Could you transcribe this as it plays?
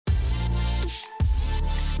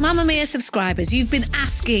Mamamia subscribers, you've been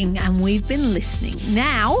asking and we've been listening.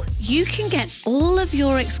 Now you can get all of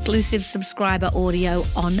your exclusive subscriber audio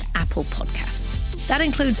on Apple Podcasts. That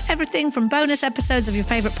includes everything from bonus episodes of your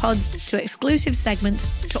favourite pods to exclusive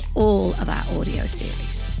segments to all of our audio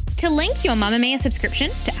series. To link your Mamamia subscription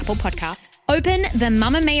to Apple Podcasts, open the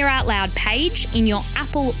Mamamia Out Loud page in your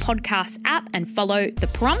Apple Podcasts app and follow the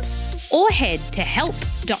prompts, or head to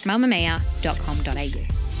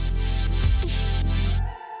help.mamamia.com.au.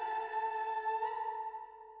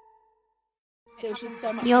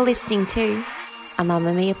 You're listening to a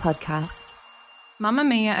Mamamia podcast.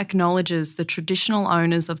 Mamamia acknowledges the traditional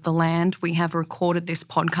owners of the land we have recorded this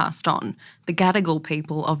podcast on, the Gadigal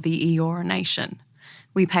people of the Eora Nation.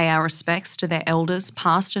 We pay our respects to their elders,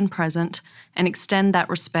 past and present, and extend that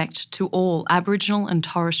respect to all Aboriginal and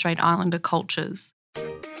Torres Strait Islander cultures.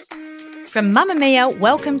 From Mamamia,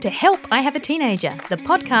 welcome to Help, I Have a Teenager, the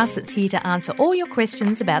podcast that's here to answer all your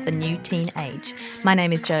questions about the new teen age. My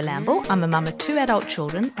name is Jo Lamble. I'm a mum of 2 adult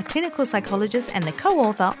children, a clinical psychologist and the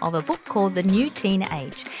co-author of a book called The New Teen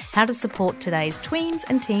Age, How to Support Today's Tweens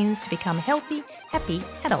and Teens to Become Healthy, Happy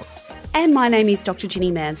Adults. And my name is Dr.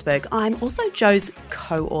 Ginny Mansberg. I'm also Jo's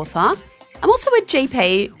co-author. I'm also a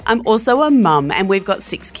GP, I'm also a mum, and we've got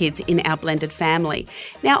 6 kids in our blended family.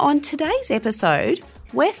 Now, on today's episode,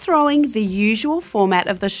 we're throwing the usual format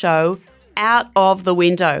of the show out of the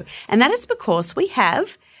window. And that is because we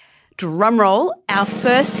have, drumroll, our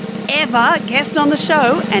first ever guest on the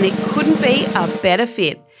show, and it couldn't be a better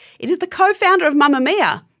fit. It is the co-founder of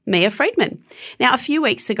Mamamia, Mia Freedman. Now, a few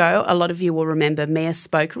weeks ago, a lot of you will remember Mia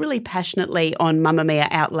spoke really passionately on Mamamia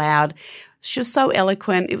Out Loud. She was so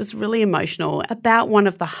eloquent, it was really emotional, about one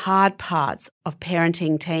of the hard parts of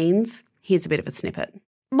parenting teens. Here's a bit of a snippet.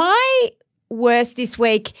 My worst this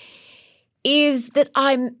week is that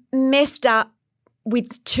I messed up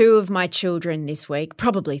with 2 of my children this week,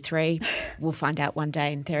 probably 3. We'll find out one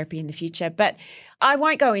day in therapy in the future. But I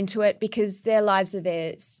won't go into it because their lives are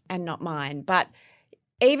theirs and not mine. But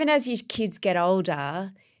even as your kids get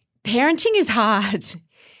older, parenting is hard.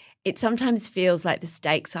 It sometimes feels like the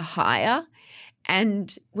stakes are higher.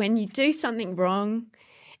 And when you do something wrong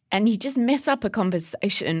and you just mess up a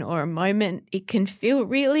conversation or a moment, it can feel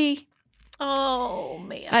really,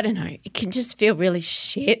 I don't know, it can just feel really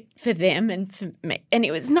shit for them and for me. And it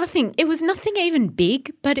was nothing even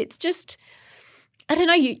big, but it's just, I don't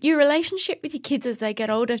know, your relationship with your kids as they get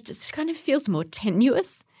older just kind of feels more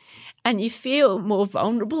tenuous and you feel more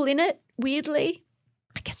vulnerable in it, weirdly.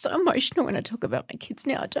 I get so emotional when I talk about my kids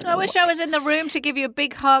now. I wish I was in the room to give you a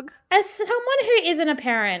big hug. As someone who isn't a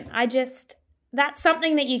parent, that's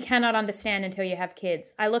something that you cannot understand until you have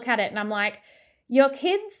kids. I look at it and I'm like, your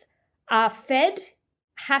kids are fed,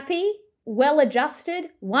 happy, well-adjusted.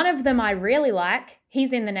 One of them I really like.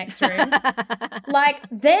 He's in the next room. Like,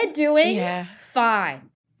 they're doing fine.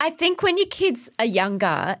 I think when your kids are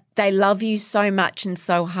younger, they love you so much and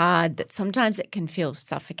so hard that sometimes it can feel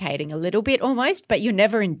suffocating a little bit almost, but you're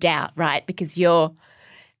never in doubt, right? Because you're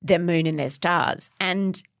their moon and their stars.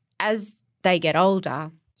 And as they get older,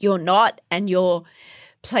 you're not, and your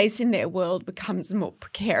place in their world becomes more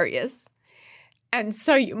precarious. And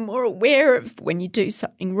so you're more aware of when you do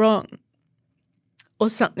something wrong or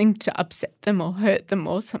something to upset them or hurt them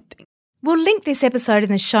or something. We'll link this episode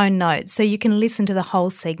in the show notes so you can listen to the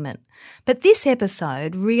whole segment. But this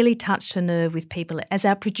episode really touched a nerve with people as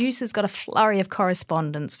our producers got a flurry of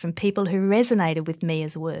correspondence from people who resonated with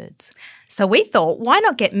Mia's words. So we thought, why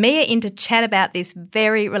not get Mia in to chat about this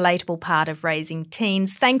very relatable part of raising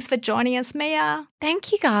teens? Thanks for joining us, Mia.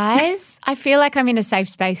 Thank you, guys. I feel like I'm in a safe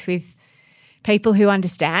space with people who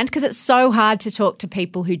understand, because it's so hard to talk to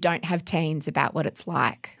people who don't have teens about what it's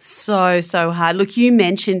like. So hard. Look, you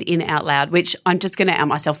mentioned In Out Loud, which I'm just going to out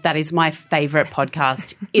myself, that is my favourite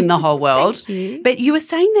podcast in the whole world. Thank you. But you were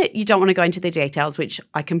saying that you don't want to go into the details, which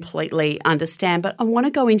I completely understand, but I want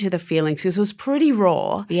to go into the feelings because it was pretty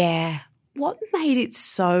raw. Yeah. What made it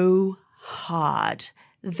so hard,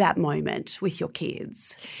 that moment with your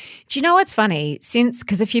kids? Do you know what's funny?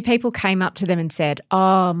 Because a few people came up to them and said,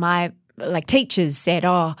 teachers said,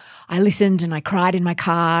 I listened and I cried in my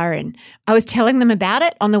car, and I was telling them about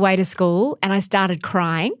it on the way to school and I started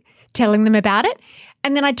crying, telling them about it.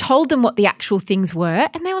 And then I told them what the actual things were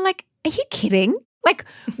and they were like, are you kidding? Like,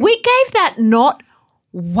 we gave that not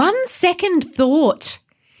 1 second thought.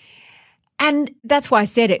 And that's why I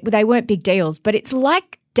said it. They weren't big deals, but it's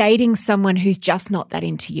like dating someone who's just not that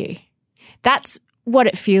into you. That's what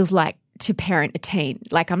it feels like to parent a teen.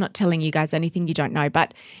 Like, I'm not telling you guys anything you don't know,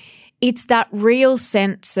 but it's that real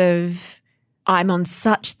sense of I'm on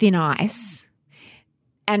such thin ice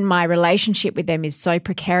and my relationship with them is so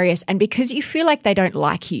precarious, and because you feel like they don't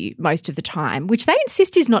like you most of the time, which they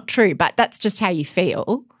insist is not true, but that's just how you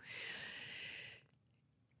feel,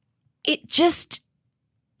 it just,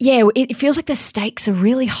 it feels like the stakes are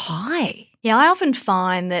really high. Yeah, I often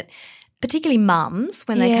find that particularly mums,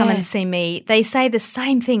 when they come and see me, they say the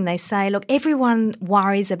same thing. They say, look, everyone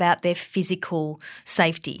worries about their physical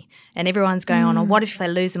safety and everyone's going on, or what if they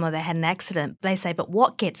lose them or they had an accident? They say, but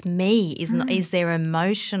what gets me is their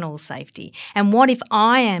emotional safety. And what if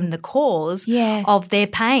I am the cause of their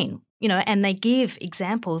pain? You know, and they give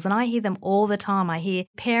examples, and I hear them all the time. I hear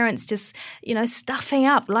parents just, stuffing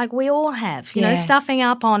up like we all have, stuffing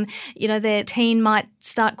up on, their teen might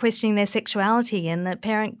start questioning their sexuality, and the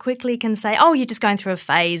parent quickly can say, oh, you're just going through a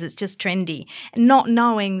phase, it's just trendy, and not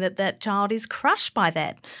knowing that that child is crushed by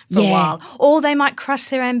that for a while. Or they might crush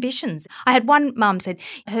their ambitions. I had one mum said,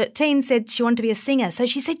 her teen said she wanted to be a singer, so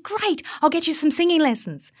she said, great, I'll get you some singing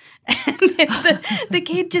lessons. And the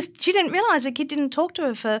kid she didn't realise the kid didn't talk to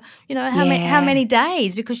her for, how many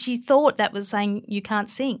days, because she thought that was saying you can't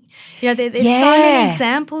sing. There's so many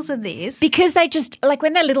examples of this. Because they just, like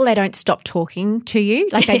when they're little, they don't stop talking to you.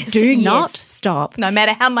 Like they do not stop. No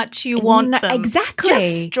matter how much you want them. Exactly.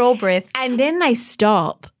 Just straw breath. And then they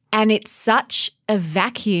stop, and it's such a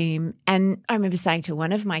vacuum. And I remember saying to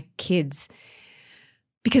one of my kids,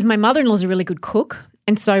 because my mother-in-law's a really good cook,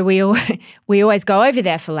 and so we always go over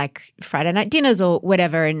there for like Friday night dinners or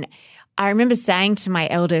whatever. And I remember saying to my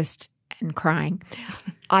eldest and crying,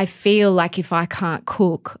 I feel like if I can't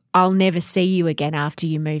cook, I'll never see you again after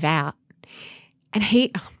you move out. And I'm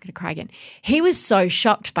going to cry again. He was so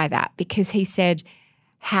shocked by that, because he said,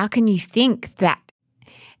 how can you think that?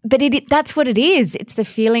 But that's what it is. It's the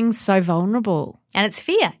feeling so vulnerable. And it's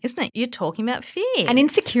fear, isn't it? You're talking about fear. And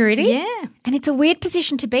insecurity. Yeah. And it's a weird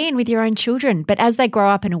position to be in with your own children. But as they grow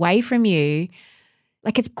up and away from you,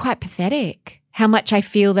 like it's quite pathetic how much I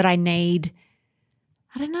feel that I need,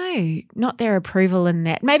 I don't know, not their approval and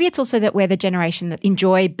that. Maybe it's also that we're the generation that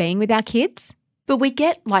enjoy being with our kids. But we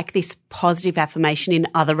get like this positive affirmation in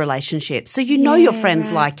other relationships. So your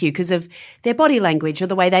friends like you because of their body language or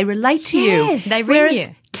the way they relate to you. They ring you.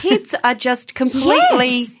 Kids are just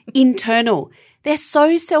completely internal. They're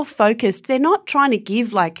so self-focused. They're not trying to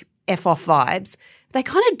give like F-off vibes. They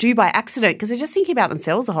kind of do by accident because they're just thinking about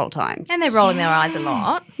themselves the whole time. And they're rolling their eyes a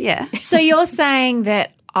lot. Yeah. So you're saying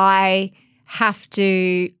that I have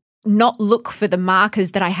to not look for the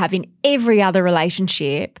markers that I have in every other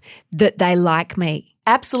relationship that they like me.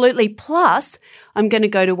 Absolutely. Plus, I'm going to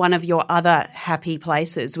go to one of your other happy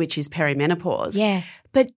places, which is perimenopause. Yeah.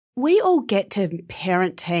 But we all get to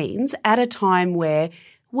parent teens at a time where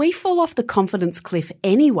we fall off the confidence cliff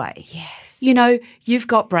anyway. Yes. You've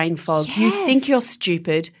got brain fog. Yes. You think you're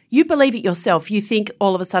stupid. You believe it yourself. You think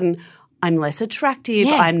all of a sudden, I'm less attractive,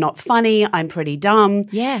 I'm not funny, I'm pretty dumb.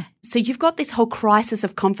 Yeah. So you've got this whole crisis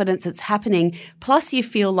of confidence that's happening, plus you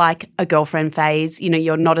feel like a girlfriend phase,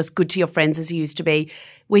 you're not as good to your friends as you used to be.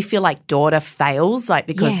 We feel like daughter fails,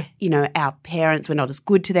 because, our parents, we're not as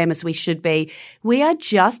good to them as we should be. We are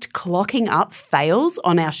just clocking up fails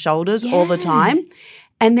on our shoulders all the time.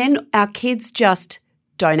 And then our kids just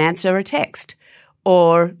don't answer a text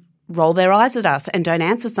or roll their eyes at us and don't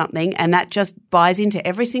answer something, and that just buys into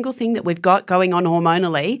every single thing that we've got going on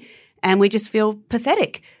hormonally, and we just feel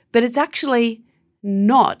pathetic. But it's actually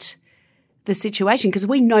not the situation, because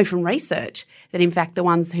we know from research that in fact the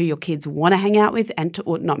ones who your kids want to hang out with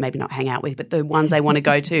or maybe not hang out with, but the ones they want to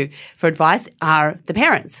go to for advice are the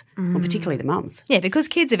parents, or particularly the mums. Yeah, because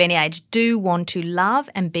kids of any age do want to love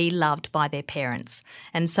and be loved by their parents.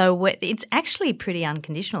 And so it's actually pretty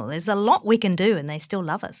unconditional. There's a lot we can do and they still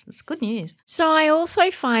love us. It's good news. So I also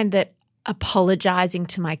find that apologising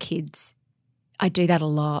to my kids, I do that a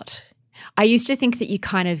lot. I used to think that you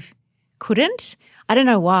kind of couldn't. I don't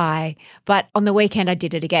know why, but on the weekend I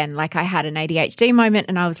did it again. Like I had an ADHD moment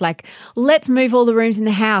and I was like, let's move all the rooms in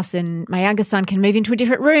the house and my younger son can move into a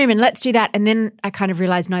different room and let's do that. And then I kind of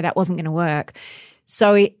realised, no, that wasn't going to work.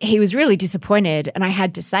 So he was really disappointed and I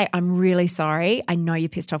had to say, I'm really sorry. I know you're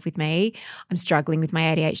pissed off with me. I'm struggling with my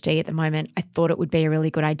ADHD at the moment. I thought it would be a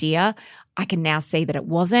really good idea. I can now see that it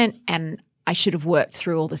wasn't, and I should have worked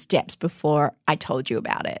through all the steps before I told you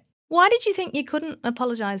about it. Why did you think you couldn't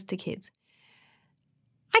apologise to kids?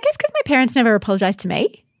 I guess because my parents never apologised to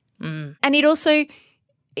me. And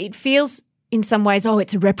it feels in some ways,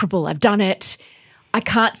 it's irreparable. I've done it. I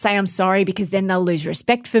can't say I'm sorry because then they'll lose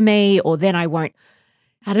respect for me, or then I won't,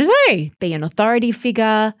 I don't know, be an authority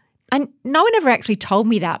figure. And no one ever actually told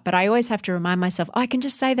me that, but I always have to remind myself, I can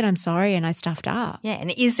just say that I'm sorry and I stuffed up. Yeah,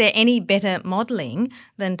 and is there any better modelling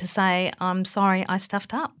than to say, I'm sorry, I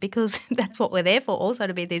stuffed up? Because that's what we're there for, also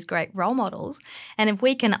to be these great role models. And if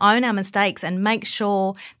we can own our mistakes and make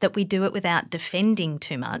sure that we do it without defending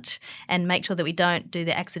too much and make sure that we don't do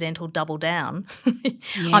the accidental double down,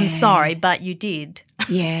 I'm sorry, but you did.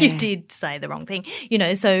 Yeah. You did say the wrong thing.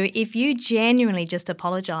 So if you genuinely just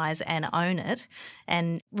apologise and own it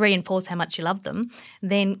and reinforce how much you love them,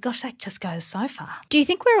 then, gosh, that just goes so far. Do you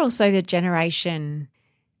think we're also the generation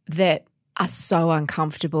that are so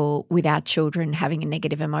uncomfortable with our children having a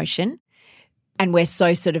negative emotion, and we're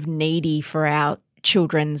so sort of needy for our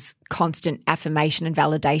children's constant affirmation and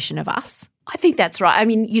validation of us? I think that's right. I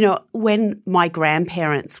mean, when my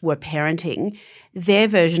grandparents were parenting, their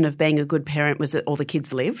version of being a good parent was that all the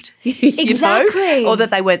kids lived, Exactly. or that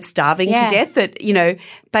they weren't starving to death. That,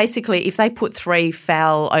 basically if they put 3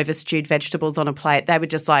 foul over-stewed vegetables on a plate, they would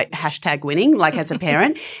just #winning, as a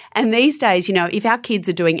parent. And these days, if our kids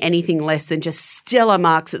are doing anything less than just stellar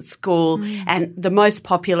marks at school and the most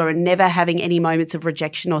popular and never having any moments of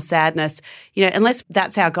rejection or sadness, unless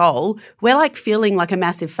that's our goal, we're feeling like a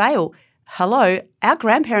massive fail. Hello, our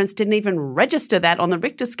grandparents didn't even register that on the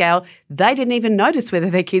Richter scale. They didn't even notice whether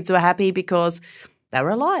their kids were happy because they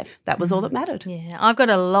were alive. That was all that mattered. Yeah, I've got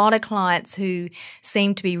a lot of clients who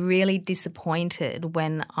seem to be really disappointed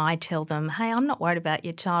when I tell them, hey, I'm not worried about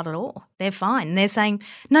your child at all. They're fine. And they're saying,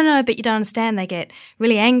 no, but you don't understand. They get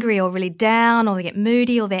really angry or really down, or they get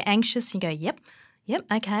moody or they're anxious. You go, yep,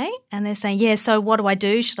 okay. And they're saying, yeah, so what do I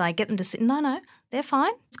do? Should I get them to sit? No. They're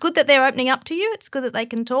fine. It's good that they're opening up to you. It's good that they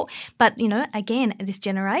can talk. But, again, this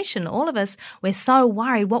generation, all of us, we're so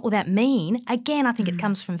worried. What will that mean? Again, I think it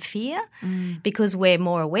comes from fear because we're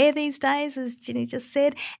more aware these days, as Ginny just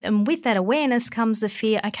said. And with that awareness comes the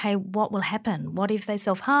fear, okay, what will happen? What if they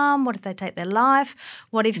self-harm? What if they take their life?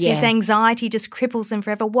 What if this anxiety just cripples them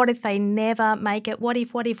forever? What if they never make it? What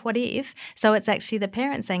if? So it's actually the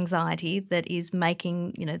parents' anxiety that is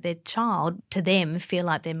making, their child, to them, feel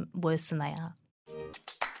like they're worse than they are.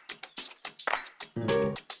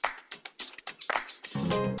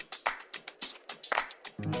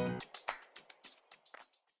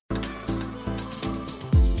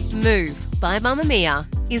 Move by Mamamia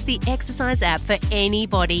is the exercise app for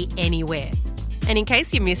anybody, anywhere. And in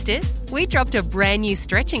case you missed it, we dropped a brand new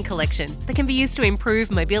stretching collection that can be used to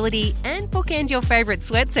improve mobility and bookend your favourite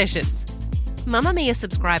sweat sessions. Mamamia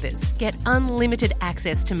subscribers get unlimited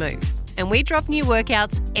access to Move, and we drop new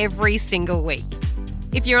workouts every single week.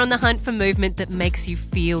 If you're on the hunt for movement that makes you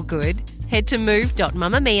feel good, head to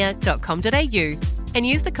move.mamamia.com.au and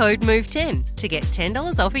use the code MOVE10 to get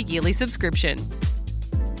 $10 off a yearly subscription.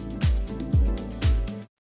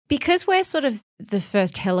 Because we're sort of the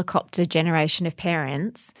first helicopter generation of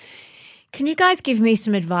parents, can you guys give me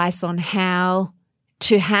some advice on how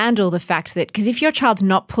to handle the fact that, because if your child's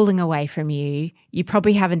not pulling away from you, you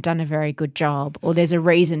probably haven't done a very good job, or there's a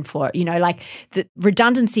reason for it. The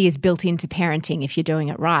redundancy is built into parenting if you're doing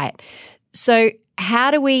it right. So how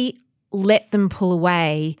do we let them pull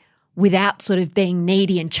away without sort of being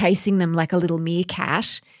needy and chasing them like a little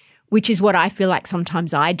meerkat, which is what I feel like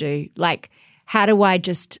sometimes I do? How do I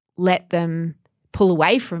just let them pull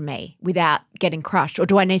away from me without getting crushed? Or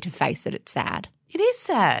do I need to face that it's sad? It is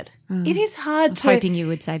sad. It is hard I was hoping you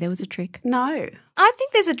would say there was a trick. No. I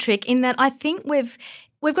think there's a trick in that I think we've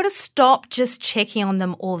got to stop just checking on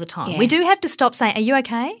them all the time. Yeah. We do have to stop saying, are you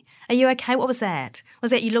okay? Are you okay? What was that?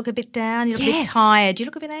 Was that you look a bit down? You look a bit tired? You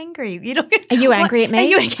look a bit angry? Are you angry at me? Are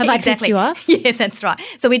you okay? Have I pissed you off? Yeah, that's right.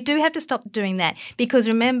 So we do have to stop doing that because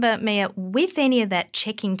remember, Mia, with any of that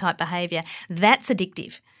checking type behaviour, that's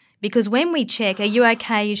addictive. Because when we check, are you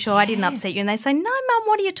okay? Are you sure I didn't upset you? And they say, no, Mum,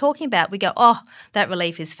 what are you talking about? We go, oh, that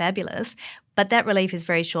relief is fabulous. But that relief is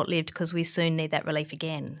very short-lived because we soon need that relief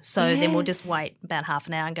again. So then we'll just wait about half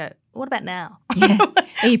an hour and go, what about now? Yeah.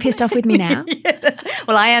 Are you pissed off with me now?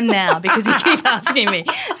 Well, I am now because you keep asking me.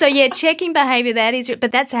 So, checking behaviour,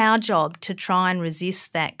 but that's our job, to try and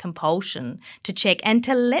resist that compulsion to check and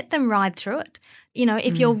to let them ride through it.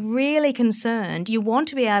 If you're really concerned, you want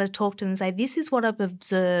to be able to talk to them and say, this is what I've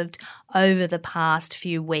observed over the past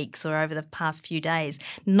few weeks or over the past few days,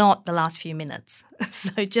 not the last few minutes.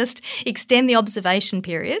 So just extend the observation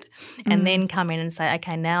period and then come in and say,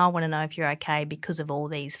 okay, now I want to know if you're okay because of all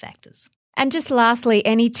these factors. And just lastly,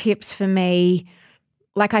 any tips for me?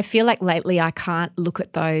 I feel like lately I can't look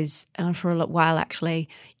at those for a while actually.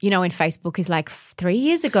 In Facebook is 3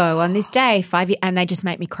 years ago on this day, 5 years, and they just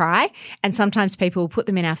make me cry. And sometimes people will put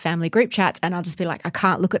them in our family group chats and I'll just be like, I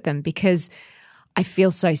can't look at them because I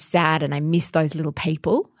feel so sad and I miss those little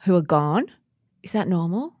people who are gone. Is that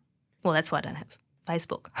normal? Well, that's why I don't have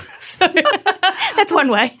Facebook. So that's one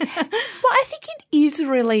way. Well, I think it is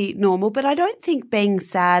really normal, but I don't think being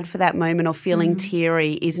sad for that moment or feeling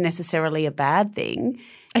teary is necessarily a bad thing.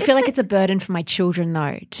 I feel like it's a burden for my children,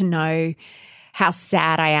 though, to know how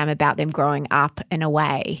sad I am about them growing up and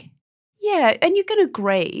away. Yeah, and you're going to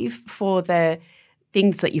grieve for the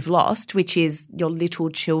things that you've lost, which is your little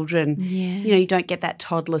children. Yeah. You know, you don't get that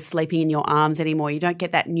toddler sleeping in your arms anymore. You don't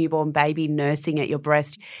get that newborn baby nursing at your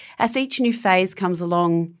breast. As each new phase comes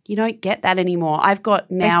along, you don't get that anymore. I've got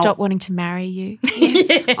now— They stop wanting to marry you.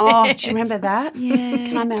 Yes. Oh, do you remember that? Yeah.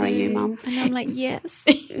 Can I marry you, Mum? And I'm like, yes,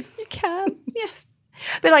 you can. Yes.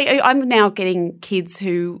 But I'm now getting kids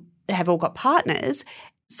who have all got partners,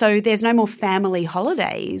 so there's no more family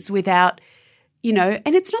holidays without— you know,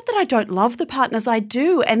 and it's not that I don't love the partners, I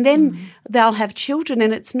do. And then they'll have children,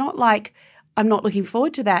 and it's not like I'm not looking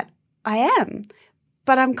forward to that. I am.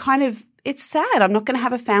 But I'm kind of— it's sad. I'm not going to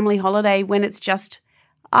have a family holiday when it's just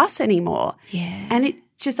us anymore. Yeah. And it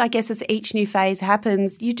just, I guess, as each new phase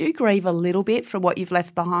happens, you do grieve a little bit for what you've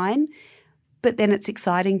left behind. But then it's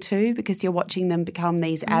exciting too, because you're watching them become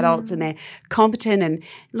these adults and they're competent, and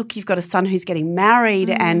look, you've got a son who's getting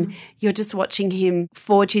married and you're just watching him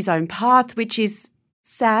forge his own path, which is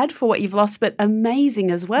sad for what you've lost, but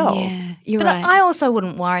amazing as well. Yeah, you're But right. I also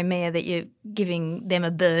wouldn't worry, Mia, that you're giving them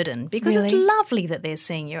a burden, because it's Really? lovely that they're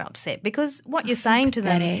seeing you're upset, because what you're saying to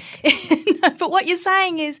them— pathetic. No, but what you're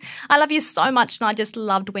saying is, I love you so much and I just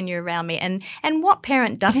loved when you're around me. And what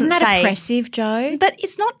parent doesn't Isn't that say— oppressive, Joe? But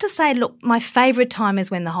it's not to say, look, my favourite time is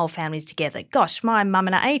when the whole family's together. Gosh, my mum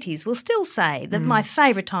in her 80s will still say that my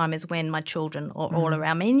favourite time is when my children are all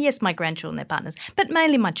around me. And yes, my grandchildren, their partners, but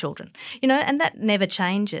mainly my children, you know, and that never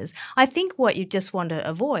changes. I think what you just want to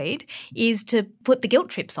avoid is to put the guilt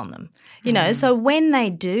trips on them, you know. So when they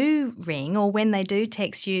do ring or when they do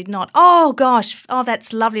text you, not, oh gosh, oh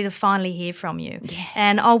that's lovely to finally hear from you. Yes.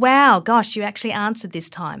 And oh wow, gosh, you actually answered this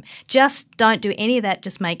time. Just don't do any of that.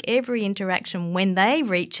 Just make every interaction when they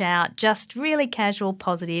reach out just really casual,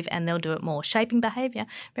 positive, and they'll do it more. Shaping behaviour,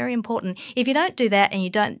 very important. If you don't do that and you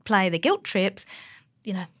don't play the guilt trips,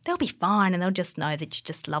 you know, they'll be fine and they'll just know that you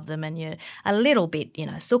just love them and you're a little bit, you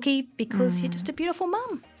know, sooky because you're just a beautiful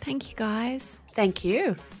mum. Thank you, guys. Thank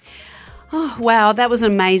you. Oh, wow, that was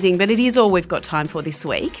amazing, but it is all we've got time for this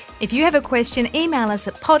week. If you have a question, email us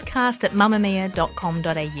at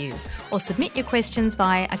podcast@mamamia.com.au or submit your questions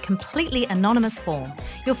via a completely anonymous form.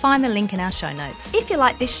 You'll find the link in our show notes. If you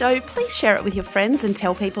like this show, please share it with your friends and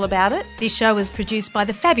tell people about it. This show was produced by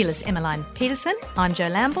the fabulous Emmeline Peterson. I'm Jo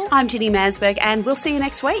Lamble. I'm Ginny Mansberg, and we'll see you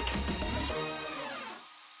next week.